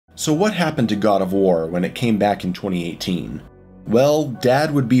So what happened to God of War when it came back in 2018? Well,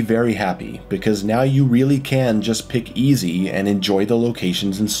 Dad would be very happy, because now you really can just pick easy and enjoy the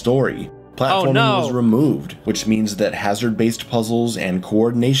locations and story. Platforming was removed, which means that hazard-based puzzles and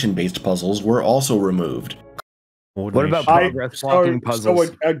coordination-based puzzles were also removed. What about progress blocking puzzles?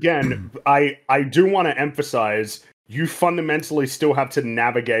 So again, I do want to emphasize, you fundamentally still have to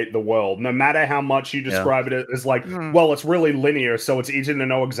navigate the world, no matter how much you describe it as like, well, it's really linear, so it's easy to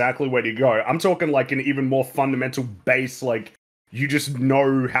know exactly where to go. I'm talking like an even more fundamental base, like, you just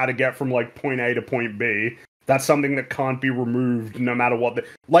know how to get from like point A to point B. That's something that can't be removed no matter what.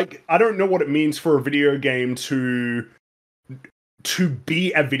 Like, I don't know what it means for a video game to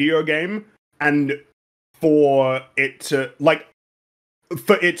be a video game and for it to, like,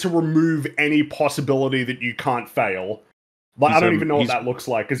 for it to remove any possibility that you can't fail. Like, I don't even know what that looks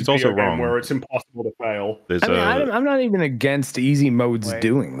like as a video game where it's impossible to fail. I'm not even against easy modes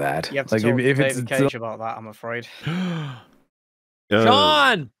doing that. You have to talk to David Cage about that, I'm afraid.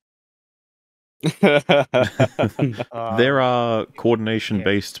 Sean! There are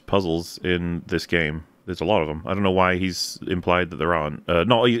coordination-based puzzles in this game. There's a lot of them. I don't know why he's implied that there aren't.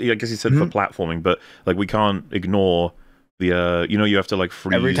 No, I guess he said for platforming, but like we can't ignore the you know, you have to like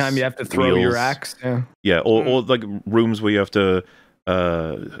freeze every time you have to throw your axe. Or like rooms where you have to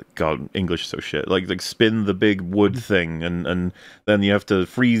God, English is so shit. Like spin the big wood thing, and then you have to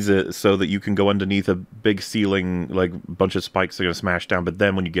freeze it so that you can go underneath a big ceiling. Like a bunch of spikes are gonna smash down, but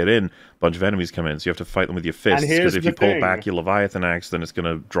then when you get in, a bunch of enemies come in, so you have to fight them with your fists. Because if you pull back your Leviathan axe, then it's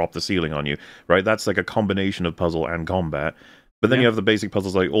gonna drop the ceiling on you. Right? That's like a combination of puzzle and combat. But then you have the basic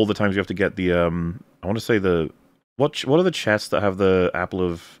puzzles, like all the times you have to get the I want to say the what are the chests that have the apple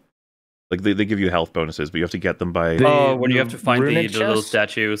of. Like, they give you health bonuses, but you have to get them by... when you have to find the little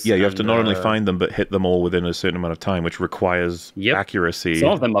statues. Yeah, you have to not only find them, but hit them all within a certain amount of time, which requires accuracy.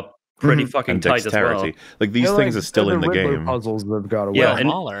 Some of them are pretty fucking tight as well. Like, these things are still in the game. Puzzles that got away. Yeah, and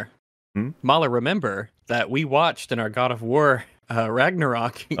MauLer. MauLer, remember that we watched in our God of War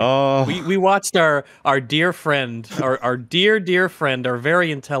Ragnarok. Oh. We watched our dear friend, our dear friend, our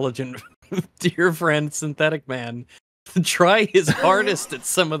very intelligent dear friend, Synthetic Man, try his hardest at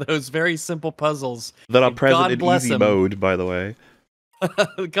some of those very simple puzzles that are present in easy mode, by the way.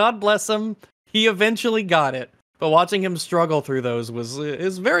 God bless him. He eventually got it, but watching him struggle through those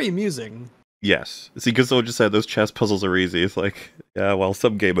is very amusing. Yes. See, because someone just said those chess puzzles are easy. It's like, yeah, well,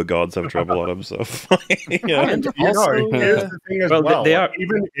 some gamer gods have trouble on them, so... And also, here's the thing as well.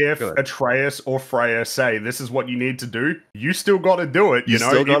 Even if Atreus or Freya say, this is what you need to do, you still got to do it, you know?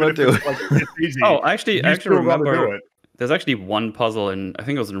 Still got to do it. Like, it's easy, I actually remember... it. There's actually one puzzle in, I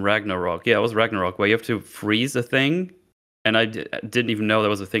think it was in Ragnarok. Yeah, it was Ragnarok, where you have to freeze a thing, and I didn't even know that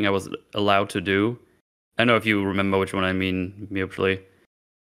was a thing I was allowed to do. I don't know if you remember which one I mean, mutually.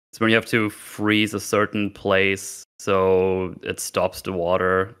 It's when you have to freeze a certain place so it stops the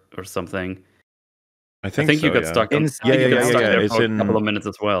water or something. I think so, you got stuck on, stuck there for a couple of minutes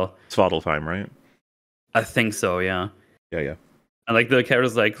as well. Svartalfheim, right? I think so, yeah. Yeah. And like the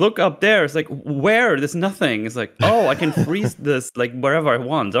character's like, look up there. It's like, where? There's nothing. It's like, oh, I can freeze this like wherever I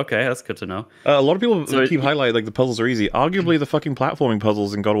want. Okay, that's good to know. A lot of people keep highlighting like the puzzles are easy. Arguably, the fucking platforming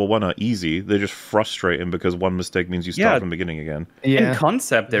puzzles in God of War 1 are easy. They're just frustrating because one mistake means you start from the beginning again. In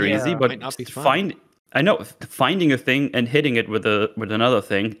concept, they're easy, but finding a thing and hitting it with another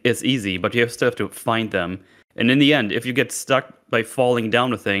thing is easy, but you still have to find them. And in the end, if you get stuck by falling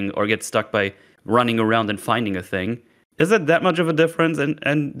down a thing or get stuck by running around and finding a thing, is it that much of a difference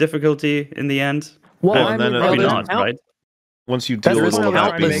and difficulty in the end? Well, I mean, probably not, right? Once you deal with all of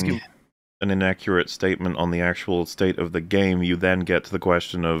that being an inaccurate statement on the actual state of the game, you then get to the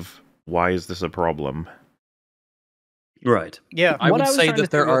question of, why is this a problem? Right. Yeah, I would say that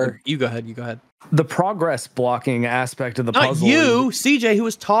there are... You go ahead. The progress blocking aspect of the puzzle. Not you, CJ, who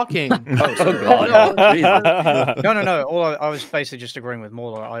was talking. Oh, God. No. All I was basically just agreeing with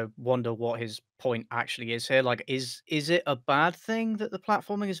MauLer. I wonder what his point actually is here. Like, is it a bad thing that the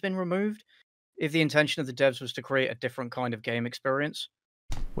platforming has been removed? If the intention of the devs was to create a different kind of game experience?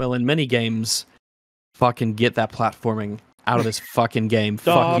 Well, in many games, fucking get that platforming out of this fucking game.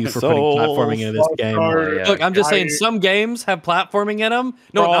 Fuck you for putting platforming into this game. Look, I'm just saying some games have platforming in them.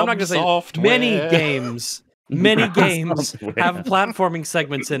 No, I'm not going to say many games. Many games have platforming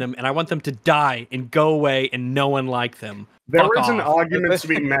segments in them, and I want them to die and go away and no one like them. There is an argument to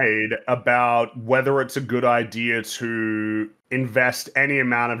be made about whether it's a good idea to invest any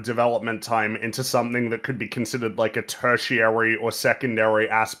amount of development time into something that could be considered like a tertiary or secondary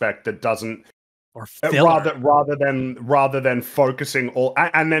aspect that doesn't, or rather than focusing all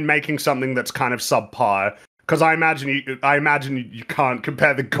and then making something that's kind of subpar Because I imagine you can't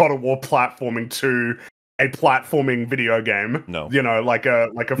compare the God of War platforming to a platforming video game. No. You know, like a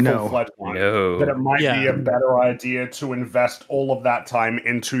full-fledged one. No. That it might be a better idea to invest all of that time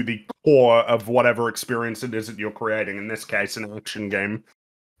into the core of whatever experience it is that you're creating. In this case, an action game.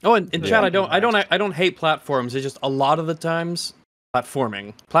 Oh, and Chad, I don't hate platforms. It's just a lot of the times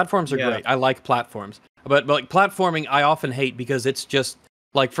platforms are great. I like platforms, but like platforming, I often hate because it's just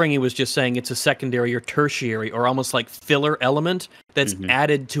like Fringy was just saying, it's a secondary or tertiary or almost like filler element that's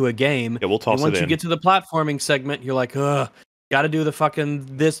added to a game. Yeah, we'll toss and once you get to the platforming segment, you're like, ugh, got to do the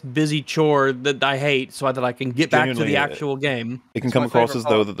fucking this busy chore that I hate so that I can get back to the actual game. It can come across as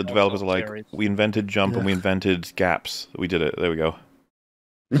though that the developers are like, we invented jump and we invented gaps. We did it. There we go.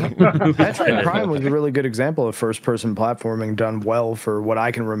 Metroid Prime was a really good example of first-person platforming done well for what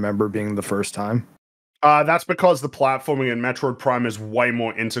I can remember being the first time. That's because the platforming in Metroid Prime is way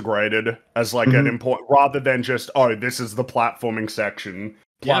more integrated as like an important, rather than just, oh, this is the platforming section.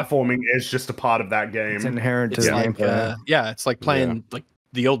 Platforming is just a part of that game. It's inherent to the gameplay. It's like playing like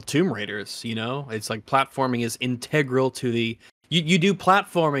the old Tomb Raiders, you know? It's like platforming is integral to the... You do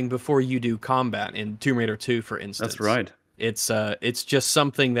platforming before you do combat in Tomb Raider 2, for instance. That's right. It's just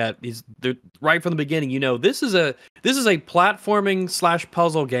something that is right from the beginning. You know, this is a platforming /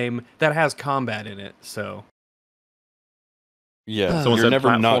 puzzle game that has combat in it. So yeah, so you're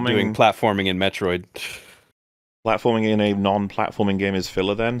never not doing platforming in Metroid. Platforming in a non-platforming game is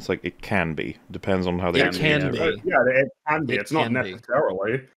filler. Then it's like it can be. Depends on how they. It can be. Yeah, it can be. It's not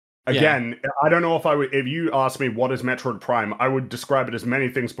necessarily. Again, I don't know if you ask me what is Metroid Prime, I would describe it as many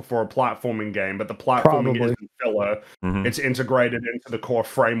things before a platforming game, but the platforming isn't filler. It's integrated into the core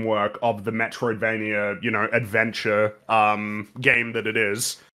framework of the Metroidvania, adventure game that it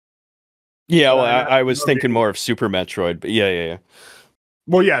is. Yeah, well, I was thinking more of Super Metroid, but yeah.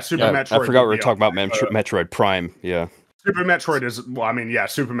 Well, yeah, Super Metroid. I forgot we were talking about Metroid Prime, yeah. Super Metroid is,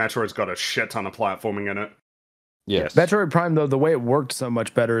 Super Metroid's got a shit ton of platforming in it. Yes. Metroid Prime, though, the way it worked so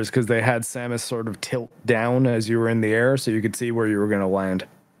much better is because they had Samus sort of tilt down as you were in the air, so you could see where you were going to land.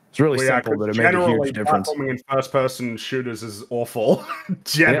 It's really simple, but it made a huge difference. Platforming in first-person shooters is awful.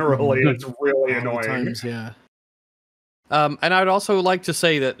 Generally, it's really annoying. Times, yeah. And I'd also like to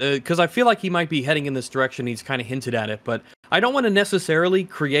say that, because I feel like he might be heading in this direction, he's kind of hinted at it, but I don't want to necessarily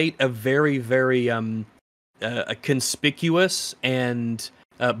create a very, very a conspicuous and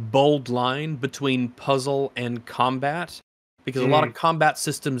bold line between puzzle and combat, because a lot of combat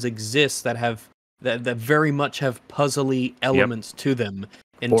systems exist that have that very much have puzzly elements to them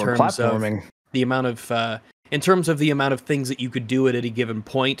in terms of the amount of things that you could do at any given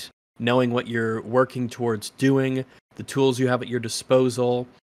point, knowing what you're working towards doing, the tools you have at your disposal,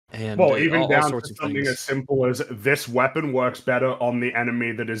 and even all down sorts to of something things. as simple as this weapon works better on the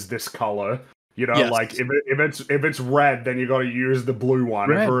enemy that is this color. Like if it's red, then you got to use the blue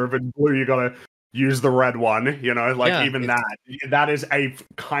one. If it's blue, you got to use the red one. That is a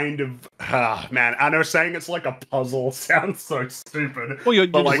kind of man. I know saying it's like a puzzle sounds so stupid. Well, you're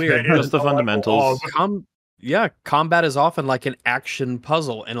like, weird. Just the fundamentals. Combat is often like an action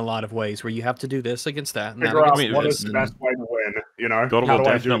puzzle in a lot of ways, where you have to do this against that. And what is the best way to win? God of War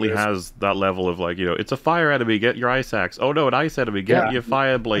definitely has that level of it's a fire enemy, get your ice axe. Oh no, an ice enemy, get your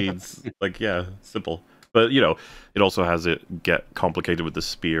fire blades. Simple. But it also has it get complicated with the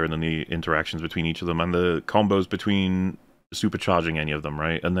spear and then the interactions between each of them and the combos between supercharging any of them,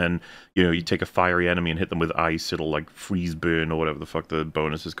 right? And then you take a fiery enemy and hit them with ice, it'll like freeze burn or whatever the fuck the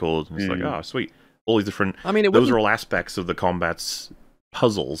bonus is called. And it's sweet. All these different. Those are all aspects of the combat's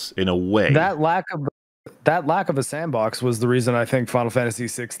puzzles in a way. That lack of a sandbox was the reason I think Final Fantasy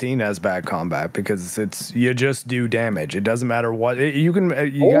 16 has bad combat, because you just do damage. It doesn't matter what you can.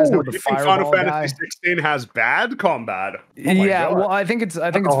 You guys know the fireball Final Fantasy 16 has bad combat. Well, I think it's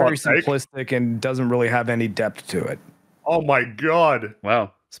very simplistic and doesn't really have any depth to it. Oh my god!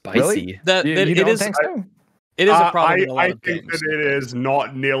 Wow, spicy. Really? You don't think so? It is a problem. I think that it is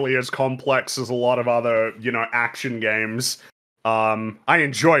not nearly as complex as a lot of other, action games. I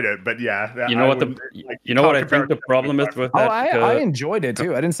enjoyed it, but yeah. You know what I think the problem is with that? I enjoyed it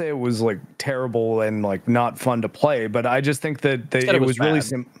too. I didn't say it was like terrible and like not fun to play, but I just think that it was really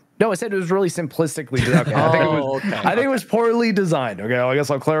No, I said it was really simplistically designed. I think it was poorly designed. Okay, I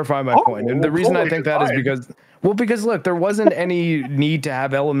guess I'll clarify my point. And the reason I think that is because look, there wasn't any need to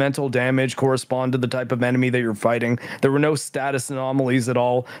have elemental damage correspond to the type of enemy that you're fighting. There were no status anomalies at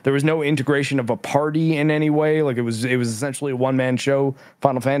all. There was no integration of a party in any way. Like it was essentially a one-man show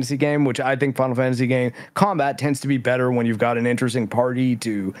Final Fantasy game, which I think Final Fantasy game combat tends to be better when you've got an interesting party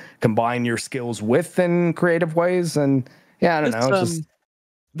to combine your skills with in creative ways. And yeah, I don't know.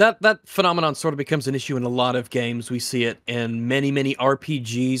 that phenomenon sort of becomes an issue in a lot of games. We see it in many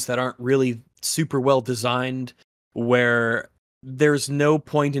RPGs that aren't really super well designed, where there's no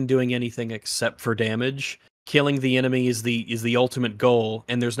point in doing anything except for damage. Killing the enemy is the ultimate goal,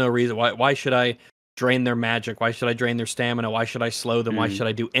 and there's no reason why should I drain their magic? Why should I drain their stamina? Why should I slow them? Why should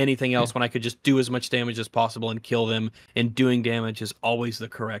I do anything else when I could just do as much damage as possible and kill them? And doing damage is always the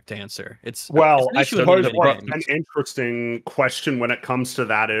correct answer. It's I suppose an interesting question when it comes to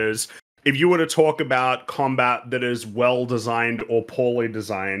that is, if you were to talk about combat that is well designed or poorly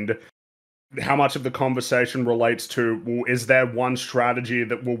designed, how much of the conversation relates to, is there one strategy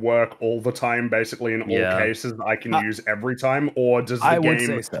that will work all the time, basically in all cases, that I can use every time, or does the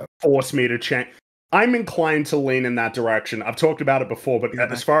game force me to change? I'm inclined to lean in that direction. I've talked about it before, but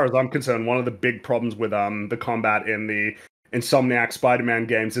as far as I'm concerned, one of the big problems with the combat in the Insomniac Spider-Man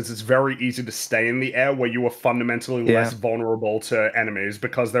games is it's very easy to stay in the air, where you are fundamentally less vulnerable to enemies,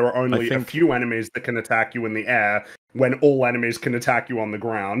 because there are only a few enemies that can attack you in the air, when all enemies can attack you on the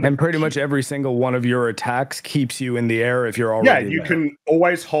ground. And pretty much every single one of your attacks keeps you in the air if you're already you can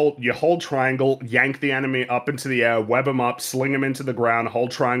always hold triangle, yank the enemy up into the air, web them up, sling them into the ground,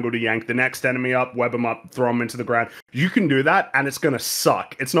 hold triangle to yank the next enemy up, web them up, throw them into the ground. You can do that, and it's going to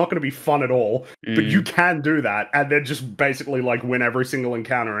suck. It's not going to be fun at all, but you can do that, and then just basically like win every single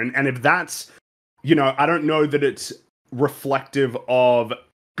encounter. And if that's, I don't know that it's reflective of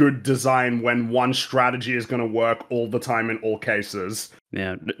good design when one strategy is going to work all the time in all cases.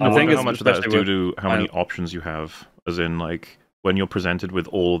 Yeah, I think how much of that is due to how many options you have, as in like when you're presented with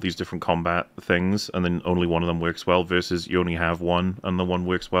all of these different combat things and then only one of them works well, versus you only have one and the one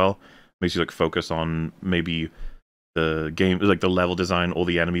works well, makes you like focus on maybe the game, like the level design or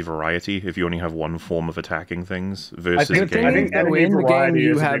the enemy variety, if you only have one form of attacking things versus I think in the game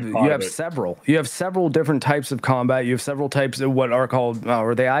you have several different types of combat. You have several types of what are called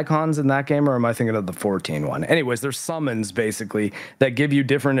are they icons in that game, or am I thinking of the 14 one? Anyways, there's summons basically that give you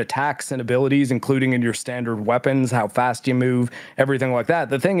different attacks and abilities, including in your standard weapons, how fast you move, everything like that.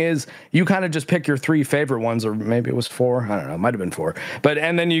 The thing is, you kind of just pick your 3 favorite ones, or maybe it was 4, I don't know, it might have been 4,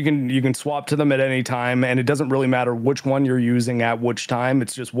 and then you can swap to them at any time, and it doesn't really matter which one you're using at which time.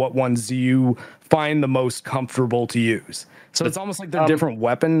 It's just what ones you find the most comfortable to use. So it's almost like they're different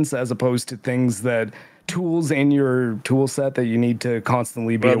weapons, as opposed to things tools in your tool set that you need to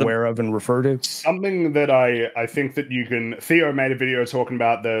constantly be aware of and refer to. Something that I think that you can... Theo made a video talking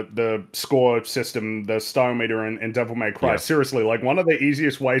about the score system, the style meter in Devil May Cry. Seriously, like one of the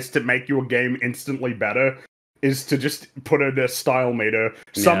easiest ways to make your game instantly better is to just put in a style meter,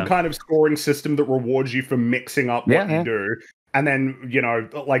 some kind of scoring system that rewards you for mixing up what you do. And then,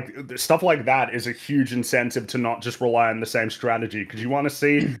 like stuff like that is a huge incentive to not just rely on the same strategy. Because you want to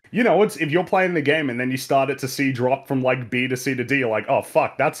see, it's if you're playing the game and then you start it to see drop from like B to C to D, you're like, oh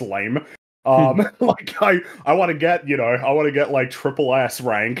fuck, that's lame. Like I want to get, like triple S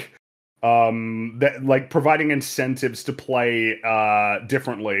rank. That like providing incentives to play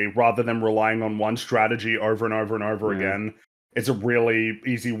differently rather than relying on one strategy over and over and over again. It's a really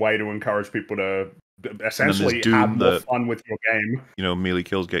easy way to encourage people to essentially have more fun with your game. Melee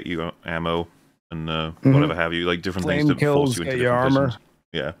kills get you ammo and whatever have you, like different things to force you into your armor. Positions.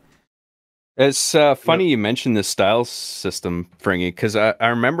 Yeah. It's funny you mentioned the style system, Fringy, because I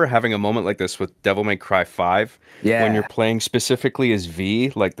remember having a moment like this with Devil May Cry 5, when you're playing specifically as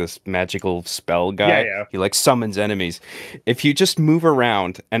V, like this magical spell guy. He like summons enemies. If you just move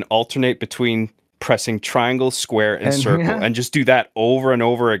around and alternate between pressing triangle, square, and circle, and just do that over and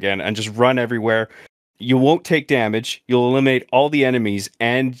over again, and just run everywhere, you won't take damage, you'll eliminate all the enemies,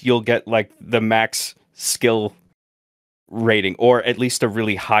 and you'll get like the max skill rating, or at least a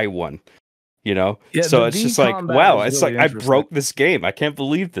really high one. So it's just like, wow, it's really like I broke this game. I can't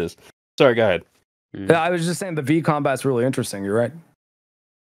believe this. Sorry, go ahead. I was just saying the V combat's really interesting. You're right.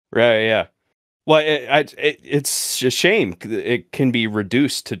 Right, yeah. Well, it's a shame it can be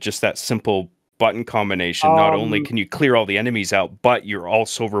reduced to just that simple button combination. Not only can you clear all the enemies out, but you're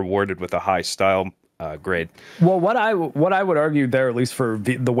also rewarded with a high style grade. Well, what I would argue there, at least for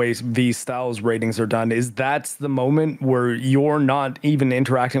the way V styles ratings are done, is that's the moment where you're not even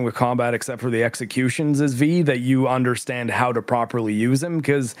interacting with combat except for the executions as V, that you understand how to properly use them,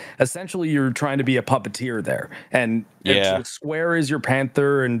 because essentially you're trying to be a puppeteer there. And square is your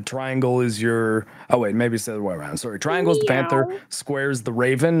panther and triangle is your... Oh, wait, maybe it's the other way around. Sorry. Triangle's the panther, square's the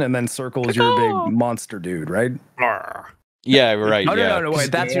raven, and then circle is your big monster dude, right? Yeah, right. No,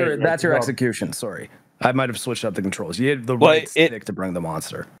 wait. That's your execution. Sorry, I might have switched up the controls. You had the right stick to bring the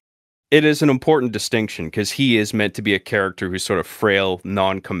monster. It is an important distinction because he is meant to be a character who's sort of frail,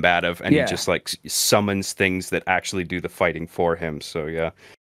 non-combative, and he just like summons things that actually do the fighting for him. So yeah,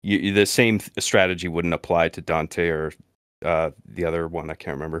 the same strategy wouldn't apply to Dante or the other one. I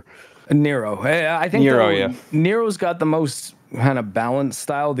can't remember. Nero. I think Nero's got the most kind of balanced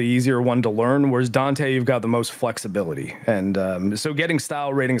style, the easier one to learn, whereas Dante, you've got the most flexibility. And so getting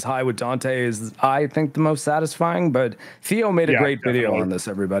style ratings high with Dante is, I think, the most satisfying. But Theo made a great video on this,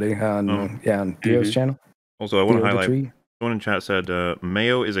 everybody. On Theo's channel. Also, I want to highlight, someone in chat said,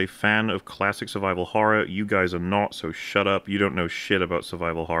 Mayo is a fan of classic survival horror. You guys are not, so shut up. You don't know shit about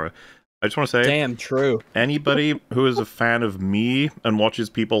survival horror. I just want to say, damn true. Anybody who is a fan of me and watches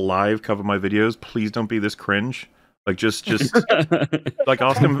people live cover my videos, please don't be this cringe. Like, just like,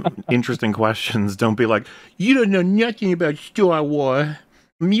 ask them interesting questions. Don't be like, you don't know nothing about Star Wars.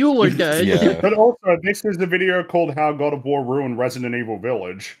 MauLer does. Yeah. But also, this is the video called "How God of War Ruined Resident Evil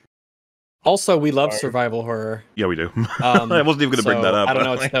Village." Also, we love survival horror. Yeah, we do. I wasn't even going to bring that up. I don't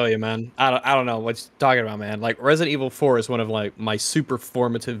know what to tell you, man. I don't know what you're talking about, man. Like, Resident Evil 4 is one of like my super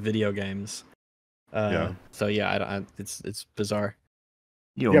formative video games. So yeah, it's bizarre.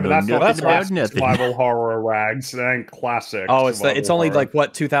 But that's not survival horror, Rags. That ain't classic. Oh, it's only horror. Like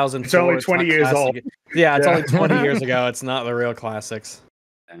what 2004. It's only 20 years old. Yeah, it's only 20 years ago. It's not the real classics.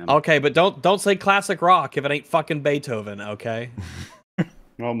 Damn. Okay, but don't say classic rock if it ain't fucking Beethoven. Okay.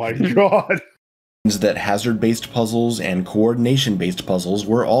 Oh my god. That hazard-based puzzles and coordination-based puzzles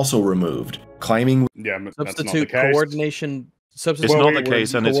were also removed. Climbing substitute coordination. It's not the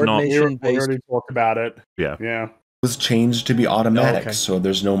case, and it's not. We already talked about it. Yeah. Was changed to be automatic, so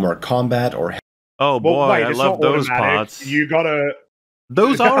there's no more combat or. Oh boy, I love those parts. You gotta.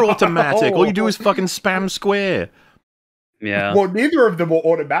 Those are automatic. All you do is fucking spam square. Yeah. Well, neither of them are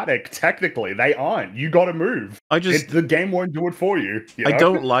automatic. Technically, they aren't. You got to move. The game won't do it for you. You know? I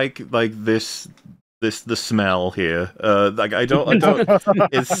don't like the smell here. Like I don't.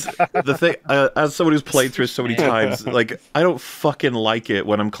 It's the thing. As someone who's played through it so many times, like I don't fucking like it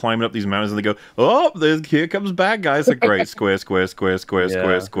when I'm climbing up these mountains and they go, "Oh, here comes bad guys." Like great, square.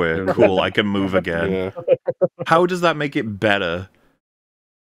 Cool, I can move again. Yeah. How does that make it better?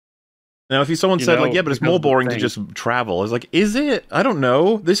 Now, if someone said, like, yeah, but it's more boring to just travel. It's like, is it? I don't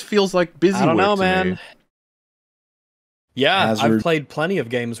know. This feels like busy work. I don't know, man. Yeah, I've played plenty of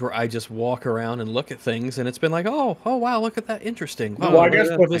games where I just walk around and look at things, and it's been like, oh, wow, look at that, interesting. Wow, well, I guess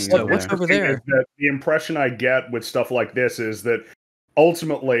what's over there? Is that the impression I get with stuff like this is that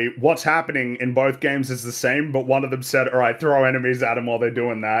ultimately what's happening in both games is the same, but one of them said, all right, throw enemies at them while they're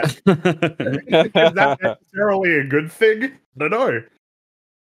doing that. Is that necessarily a good thing? I don't know.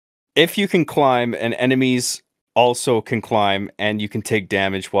 If you can climb and enemies also can climb and you can take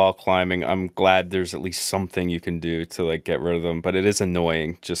damage while climbing, I'm glad there's at least something you can do to like get rid of them. But it is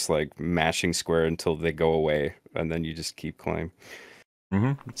annoying just like mashing square until they go away and then you just keep climbing.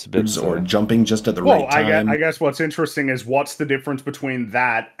 It's a bit or jumping just at the right time. I guess what's interesting is what's the difference between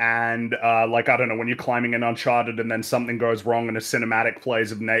that and like I don't know, when you're climbing in Uncharted and then something goes wrong and a cinematic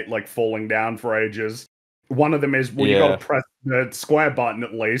plays of Nate like falling down for ages. One of them is you got to press the square button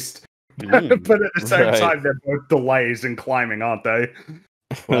at least, but at the same time they're both delays in climbing, aren't they?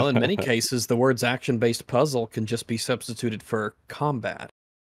 Well, in many cases, the words action-based puzzle can just be substituted for combat.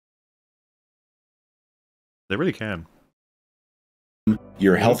 They really can.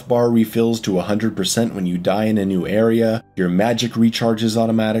 Your health bar refills to 100% when you die in a new area, your magic recharges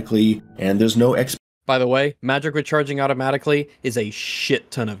automatically, and there's no By the way, magic recharging automatically is a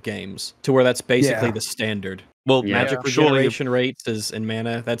shit ton of games, to where that's basically the standard. Well, magic regeneration rates in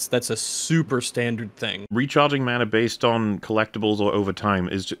mana, that's a super standard thing. Recharging mana based on collectibles or over time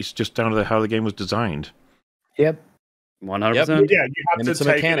is just down to how the game was designed. Yep. 100%. Yeah,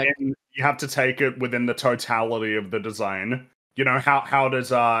 you have to take it within the totality of the design. You know, how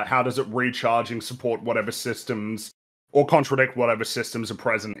does it recharging support whatever systems or contradict whatever systems are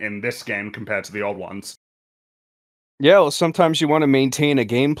present in this game compared to the old ones? Yeah, well, sometimes you want to maintain a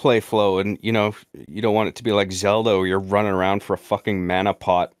gameplay flow, and you know you don't want it to be like Zelda where you're running around for a fucking mana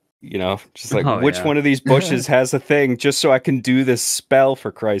pot. You know, just like which one of these bushes has a thing, just so I can do this spell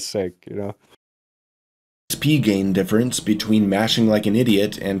for Christ's sake. You know. XP gain difference between mashing like an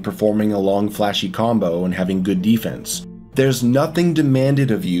idiot and performing a long flashy combo and having good defense. There's nothing demanded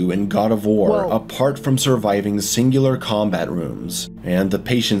of you in God of War apart from surviving singular combat rooms and the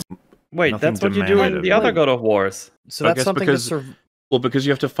patience. Wait, that's what you do in the other God of Wars. So that's something because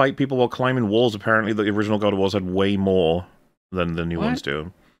you have to fight people while climbing walls. Apparently, the original God of Wars had way more than the new ones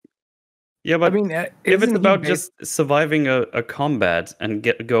do. Yeah, but I mean, if it's about just surviving a combat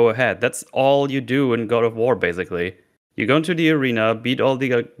and go ahead, that's all you do in God of War, basically. You go into the arena, beat all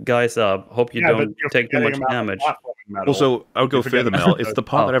the guys up, hope you don't take too much damage. Also, I would go further, Mel. It's the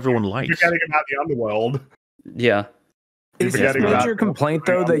part that everyone likes. You're getting about the underworld. Yeah. Is your major complaint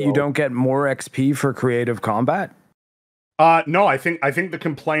though that you don't get more XP for creative combat? No, I think the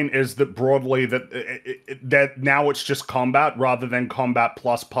complaint is that broadly that now it's just combat rather than combat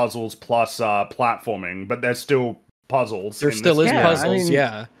plus puzzles plus platforming, but there's still puzzles. There still is puzzles, I mean,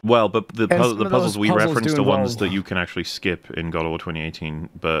 yeah. Well, but the puzzles we referenced are ones that involve... you can actually skip in God of War 2018.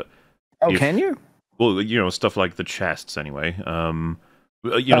 But can you? Well, you know, stuff like the chests anyway.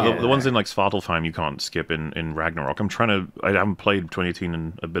 You know, the ones in like Svartalfheim you can't skip in Ragnarok. I haven't played 2018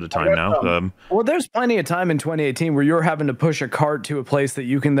 in a bit of time now. Well, there's plenty of time in 2018 where you're having to push a cart to a place that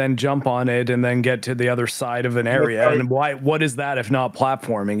you can then jump on it and then get to the other side of an area. And what is that if not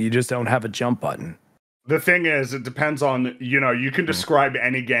platforming? You just don't have a jump button. The thing is, it depends on, you know, you can describe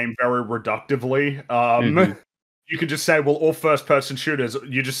any game very reductively. You could just say, well, all first-person shooters,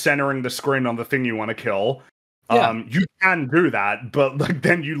 you're just centering the screen on the thing you want to kill. Yeah. You can do that, but like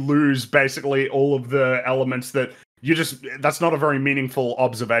then you lose basically all of the elements that that's not a very meaningful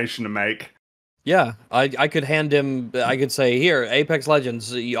observation to make. Yeah, I could hand him, I could say, here, Apex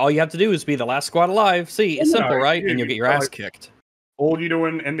Legends, all you have to do is be the last squad alive. See, it's simple, right? And you'll get your ass kicked. All you do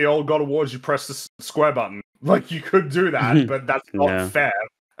in the old God of War is you press the square button. Like, you could do that, but that's not fair.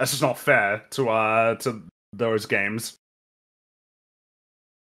 That's just not fair to those games.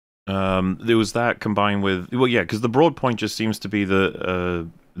 There was that combined with, well, yeah, because the broad point just seems to be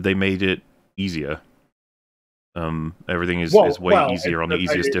that they made it easier. Everything is way easier on the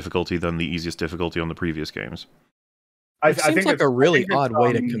easiest difficulty than the easiest difficulty on the previous games. It seems like a really odd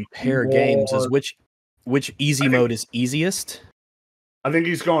way to compare games is which easy mode is easiest. I think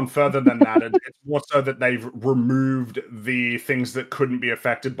he's gone further than that. It's more so that they've removed the things that couldn't be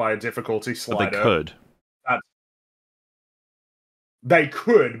affected by a difficulty slider. But they could. They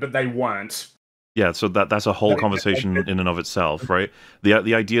could, but they weren't. Yeah, so that's a whole conversation in and of itself, right? The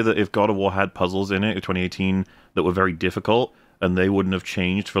idea that if God of War had puzzles in it in 2018 that were very difficult and they wouldn't have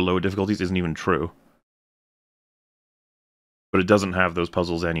changed for lower difficulties isn't even true. But it doesn't have those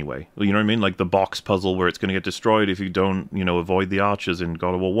puzzles anyway. You know what I mean? Like the box puzzle where it's going to get destroyed if you don't, you know, avoid the archers in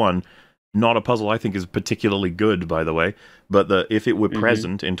God of War 1. Not a puzzle I think is particularly good, by the way. But if it were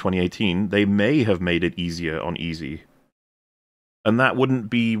present in 2018, they may have made it easier on easy. And that wouldn't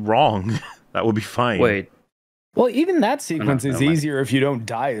be wrong. That would be fine. Wait. Well, even that sequence is easier if you don't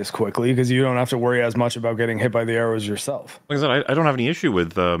die as quickly, because you don't have to worry as much about getting hit by the arrows yourself. Like I said, I don't have any issue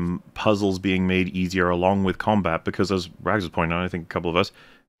with puzzles being made easier along with combat, because as Rags was pointing out, I think a couple of us,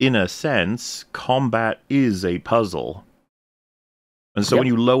 in a sense, combat is a puzzle. And so when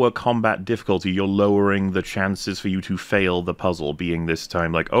you lower combat difficulty, you're lowering the chances for you to fail the puzzle, being this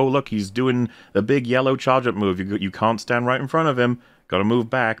time like, oh, look, he's doing a big yellow charge-up move. You can't stand right in front of him. Got to move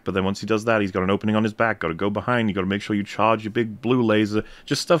back, but then once he does that, he's got an opening on his back. Got to go behind. You got to make sure you charge your big blue laser.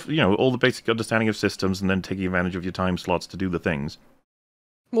 Just stuff, you know, all the basic understanding of systems, and then taking advantage of your time slots to do the things.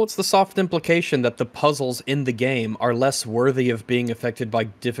 Well, it's the soft implication that the puzzles in the game are less worthy of being affected by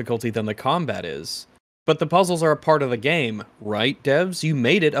difficulty than the combat is. But the puzzles are a part of the game, right, devs? You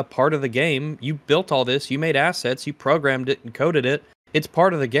made it a part of the game. You built all this. You made assets. You programmed it and coded it. It's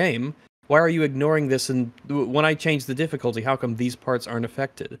part of the game. Why are you ignoring this? And when I change the difficulty, how come these parts aren't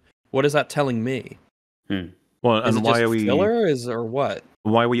affected? What is that telling me? Well, and is it why just are we filler? Or what?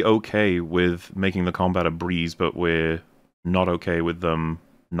 Why are we okay with making the combat a breeze, but we're not okay with them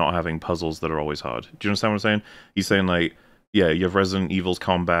not having puzzles that are always hard? Do you understand what I'm saying? He's saying like, yeah, you have Resident Evil's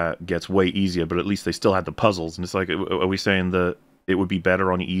combat gets way easier, but at least they still had the puzzles. And it's like, are we saying that it would be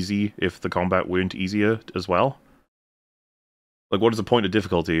better on easy if the combat weren't easier as well? Like, what is the point of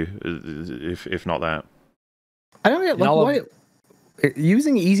difficulty if not that? I don't get like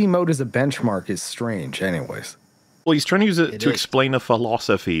using easy mode as a benchmark is strange, anyways. Well, he's trying to use it to explain a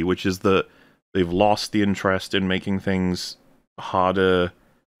philosophy, which is that they've lost the interest in making things harder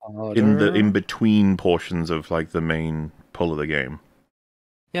in the in-between portions of like the main pull of the game.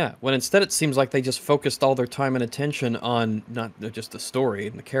 Yeah, when instead it seems like they just focused all their time and attention on not just the story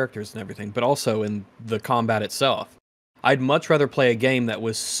and the characters and everything, but also in the combat itself. I'd much rather play a game that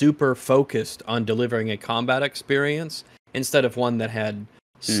was super focused on delivering a combat experience instead of one that had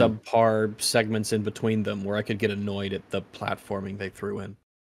subpar segments in between them where I could get annoyed at the platforming they threw in.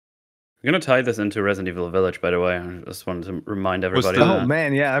 I'm going to tie this into Resident Evil Village, by the way. I just wanted to remind everybody. Oh,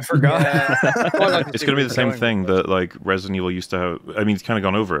 man, yeah, I forgot. It's going to be the same thing that like Resident Evil used to have. I mean, it's kind of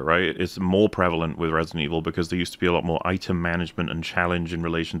gone over it, right? It's more prevalent with Resident Evil because there used to be a lot more item management and challenge in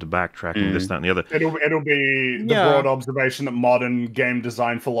relation to backtracking, this, that, and the other. It'll be the broad observation that modern game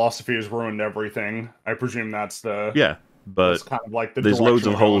design philosophy has ruined everything. I presume that's the... Yeah, but kind of like the there's loads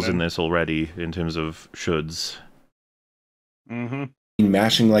of holes in this already in terms of shoulds.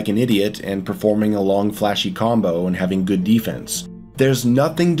 mashing like an idiot and performing a long flashy combo and having good defense. There's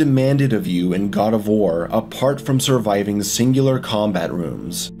nothing demanded of you in God of War apart from surviving singular combat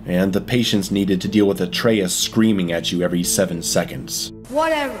rooms, and the patience needed to deal with Atreus screaming at you every 7 seconds.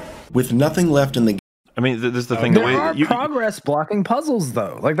 Whatever. With nothing left in the I mean, there's the thing. There are progress blocking puzzles,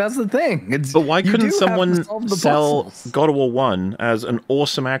 though. Like, that's the thing. But why couldn't someone sell God of War 1 as an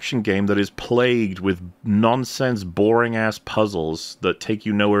awesome action game that is plagued with nonsense, boring-ass puzzles that take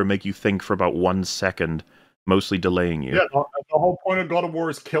you nowhere and make you think for about 1 second, mostly delaying you? Yeah, the whole point of God of War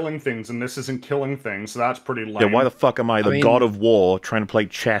is killing things, and this isn't killing things, so that's pretty lame. Yeah, why the fuck am I the God of War trying to play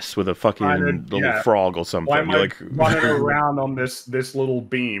chess with a fucking little frog or something? Why am I running around on this little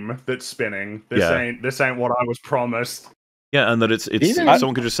beam that's spinning? This ain't what I was promised. Yeah, and that it's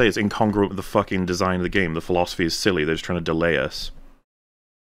someone could just say it's incongruent with the fucking design of the game. The philosophy is silly. They're just trying to delay us.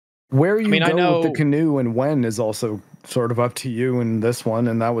 Where you go with the canoe and when is also sort of up to you in this one,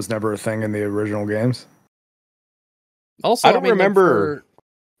 and that was never a thing in the original games. Also, I don't remember.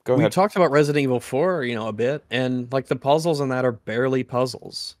 Go ahead. We talked about Resident Evil 4, a bit, and like the puzzles in that are barely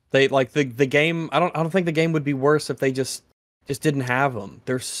puzzles. They like the game. I don't think the game would be worse if they just didn't have them.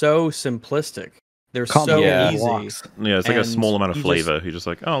 They're so simplistic. They're so easy. Yeah, it's like a small amount of flavor. You're just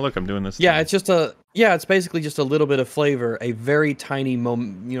like, oh look, I'm doing this. Yeah, it's basically just a little bit of flavor, a very tiny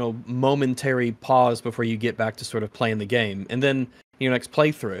momentary pause before you get back to sort of playing the game, and then your next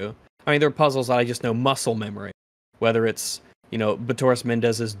playthrough. I mean, there are puzzles that I just know muscle memory. Whether it's, Batoris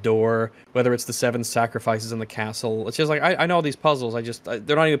Mendez's door, whether it's the 7 sacrifices in the castle. It's just like, I know all these puzzles.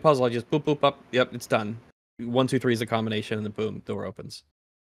 They're not even a puzzle. I just boop, boop, up. Yep, it's done. 1, 2, 3 is the combination, and then boom, door opens.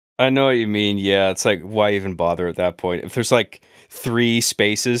 I know what you mean. Yeah, it's like, why even bother at that point? If there's like 3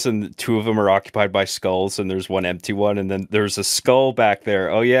 spaces and 2 of them are occupied by skulls and there's 1 empty one and then there's a skull back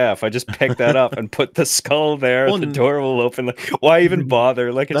there. Oh yeah, if I just pick that up and put the skull there, the door will open. Like, why even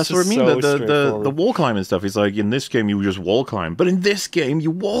bother? Like, it's that's what I mean. The wall climbing stuff is like, in this game you just wall climb, but in this game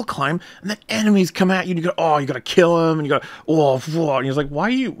you wall climb and then enemies come at you and you go, you gotta kill them, and you go, and you're like, why are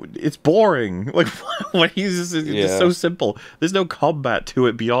you? It's boring. Like, why is this? It's so simple. There's no combat to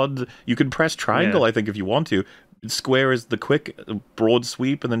it beyond. You can press triangle, I think, if you want to. Square is the quick, broad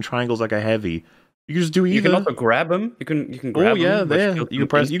sweep, and then triangle's like a heavy. You can just do either. You can also grab them. You can grab them. Oh yeah, there. You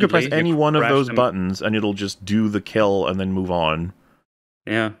can press any one of those buttons, and it'll just do the kill and then move on.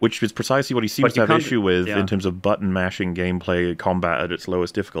 Yeah, which is precisely what he seems to have issue with in terms of button mashing gameplay combat at its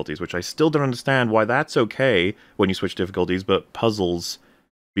lowest difficulties. Which I still don't understand why that's okay when you switch difficulties, but puzzles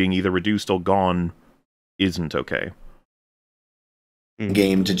being either reduced or gone isn't okay.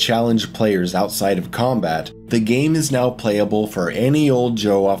 Game to challenge players outside of combat, the game is now playable for any old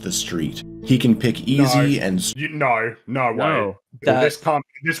Joe off the street. He can pick easy no way.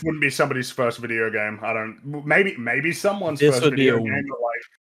 This wouldn't be somebody's first video game. I don't. Maybe someone's first video game, but like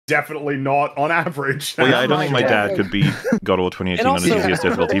definitely not on average. Well, yeah, I don't think my dad could beat God of War 2018 on his easiest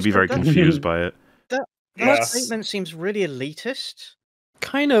difficulty. He'd be very confused by it. That statement seems really elitist.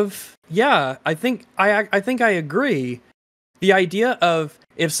 Kind of, yeah. I think I agree. The idea of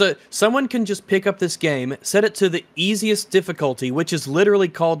if someone can just pick up this game, set it to the easiest difficulty, which is literally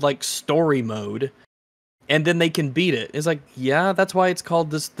called like story mode, and then they can beat it. It's like, yeah, that's why it's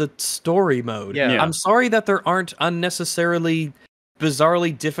called the story mode. Yeah. I'm sorry that there aren't unnecessarily,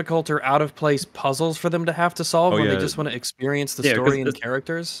 bizarrely difficult or out of place puzzles for them to have to solve when they just want to experience the story and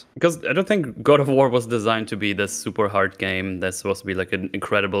characters. Because I don't think God of War was designed to be this super hard game that's supposed to be like an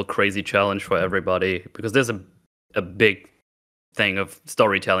incredible, crazy challenge for everybody. Because there's a big thing of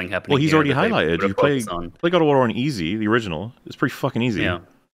storytelling happening. Well, he's already highlighted. You play God of War on easy, the original. It's pretty fucking easy. Yeah.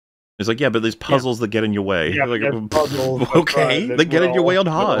 It's like, but there's puzzles that get in your way. Yeah, like, okay, they get in your way on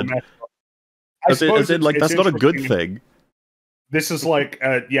hard. That's not a good thing. This is like,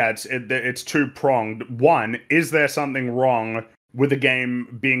 it's two-pronged. One, is there something wrong with the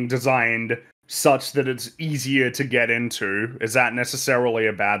game being designed such that it's easier to get into? Is that necessarily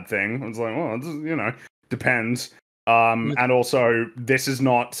a bad thing? It's like, well, depends. And also, this is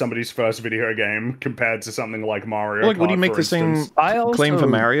not somebody's first video game compared to something like Mario Kart, would you make the same claim for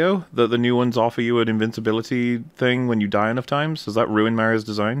Mario? That the new ones offer you an invincibility thing when you die enough times? Does that ruin Mario's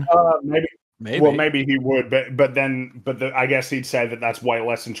design? Maybe. Well, maybe he would, but I guess he'd say that that's way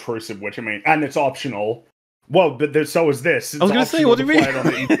less intrusive, which I mean, and it's optional. Well, but so is this. It's I was going to say, what do you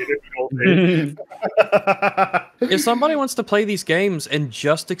mean? If somebody wants to play these games and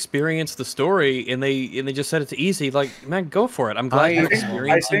just experience the story, and they just set it to easy, like, man, go for it. I'm glad you're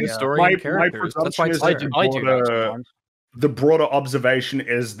experiencing the story and characters. That's why it's the broader observation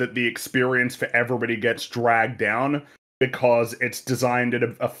is that the experience for everybody gets dragged down because it's designed at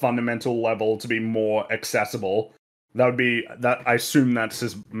a fundamental level to be more accessible. That would be that. I assume that's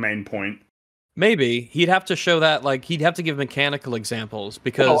his main point. Maybe he'd have to show that, like he'd have to give mechanical examples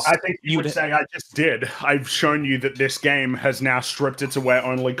because I think you would say I just did. I've shown you that this game has now stripped it to where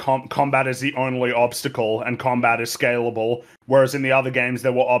only combat is the only obstacle and combat is scalable. Whereas in the other games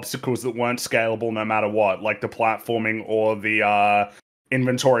there were obstacles that weren't scalable no matter what, like the platforming or the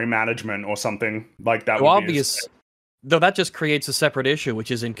inventory management or something like that. Well, obvious. Though that just creates a separate issue, which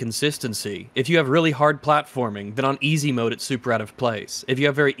is inconsistency. If you have really hard platforming, then on easy mode, it's super out of place. If you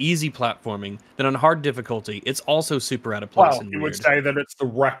have very easy platforming, then on hard difficulty, it's also super out of place. Well, you would say that it's the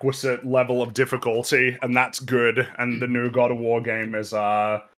requisite level of difficulty, and that's good, and the new God of War game is,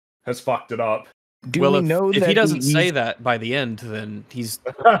 has fucked it up. Well, if he doesn't say that by the end, then he's...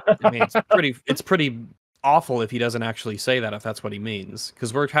 I mean, it's pretty awful if he doesn't actually say that, if that's what he means.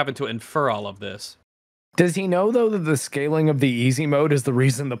 Because we're having to infer all of this. Does he know, though, that the scaling of the easy mode is the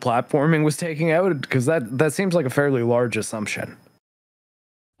reason the platforming was taken out? Because that seems like a fairly large assumption.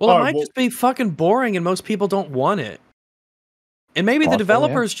 Well, it might just be fucking boring and most people don't want it. And maybe the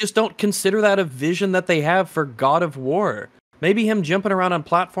developers just don't consider that a vision that they have for God of War. Maybe him jumping around on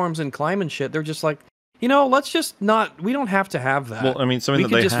platforms and climbing shit, they're just like, you know, let's just not, we don't have to have that. Well, I mean, something that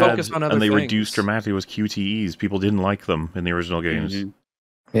they had and they reduced dramatically was QTEs. People didn't like them in the original games.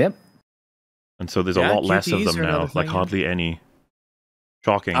 Mm-hmm. Yep. And so there's a lot less of them now, like hardly any.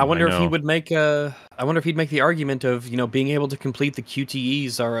 Shocking. I wonder if he would make I wonder if he'd make the argument of, you know, being able to complete the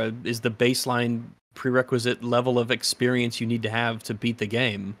QTEs is the baseline prerequisite level of experience you need to have to beat the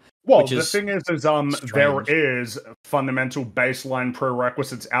game. Well, the thing is there is fundamental baseline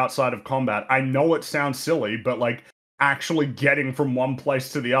prerequisites outside of combat. I know it sounds silly, but like actually getting from one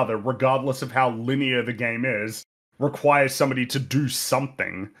place to the other, regardless of how linear the game is, requires somebody to do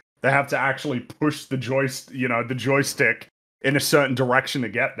something. They have to actually push the joystick in a certain direction to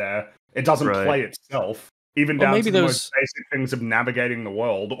get there. It doesn't play itself, even down to the most basic things of navigating the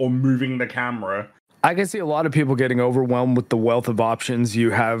world or moving the camera. I can see a lot of people getting overwhelmed with the wealth of options you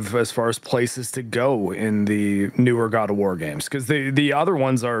have as far as places to go in the newer God of War games, because the other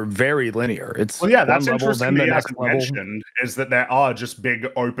ones are very linear. It's that's interesting. The next mentioned is that there are just big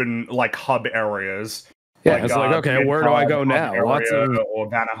open like hub areas. Yeah, like, it's like, okay, where do I go now? Or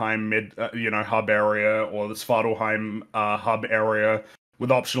Vanaheim hub area, or the Svartalheim hub area with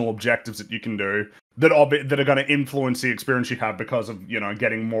optional objectives that you can do that are going to influence the experience you have because of, you know,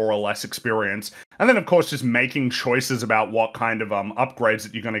 getting more or less experience. And then, of course, just making choices about what kind of upgrades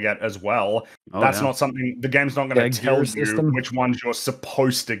that you're going to get as well. That's not something... The game's not going to tell you which ones you're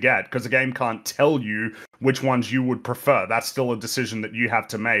supposed to get, because the game can't tell you which ones you would prefer. That's still a decision that you have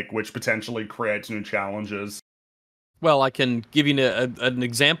to make, which potentially creates new challenges. Well, I can give you an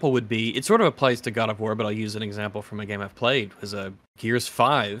example would be... It sort of applies to God of War, but I'll use an example from a game I've played. Was Gears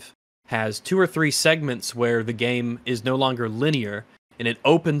 5 has 2 or 3 segments where the game is no longer linear, and it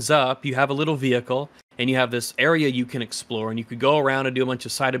opens up, you have a little vehicle, and you have this area you can explore, and you could go around and do a bunch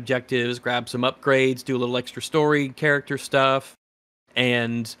of side objectives, grab some upgrades, do a little extra story, character stuff,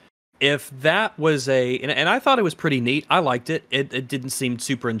 and if that was and I thought it was pretty neat, I liked it. It didn't seem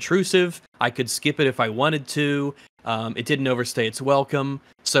super intrusive, I could skip it if I wanted to, it didn't overstay its welcome,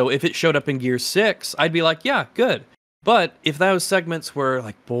 so if it showed up in Gears 6, I'd be like, yeah, good. But if those segments were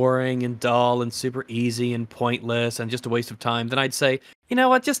like boring and dull and super easy and pointless and just a waste of time, then I'd say, you know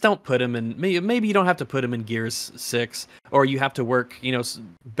what, just don't put them in. Maybe you don't have to put them in Gears 6, or you have to work, you know,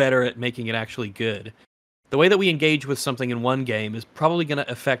 better at making it actually good. The way that we engage with something in one game is probably going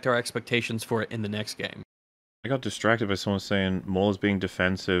to affect our expectations for it in the next game. I got distracted by someone saying MauLer's being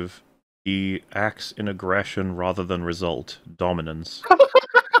defensive. He acts in aggression rather than result. Dominance.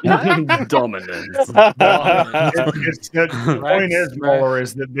 Dominance. The point is, MauLer,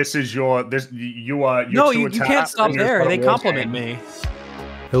 is that you are. No, you can't stop there. They compliment me.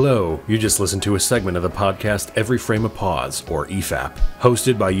 Hello, you just listened to a segment of the podcast Every Frame a Pause, or EFAP.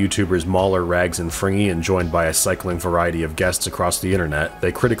 Hosted by YouTubers MauLer, Rags, and Fringy, and joined by a cycling variety of guests across the internet,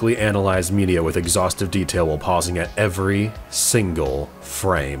 they critically analyze media with exhaustive detail while pausing at every single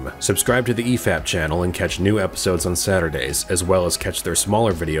frame. Subscribe to the EFAP channel and catch new episodes on Saturdays, as well as catch their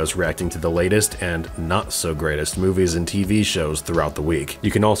smaller videos reacting to the latest and not-so-greatest movies and TV shows throughout the week.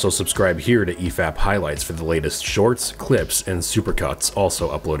 You can also subscribe here to EFAP Highlights for the latest shorts, clips, and supercuts,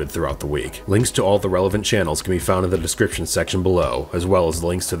 also uploaded throughout the week. Links to all the relevant channels can be found in the description section below, as well as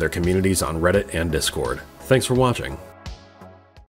links to their communities on Reddit and Discord. Thanks for watching.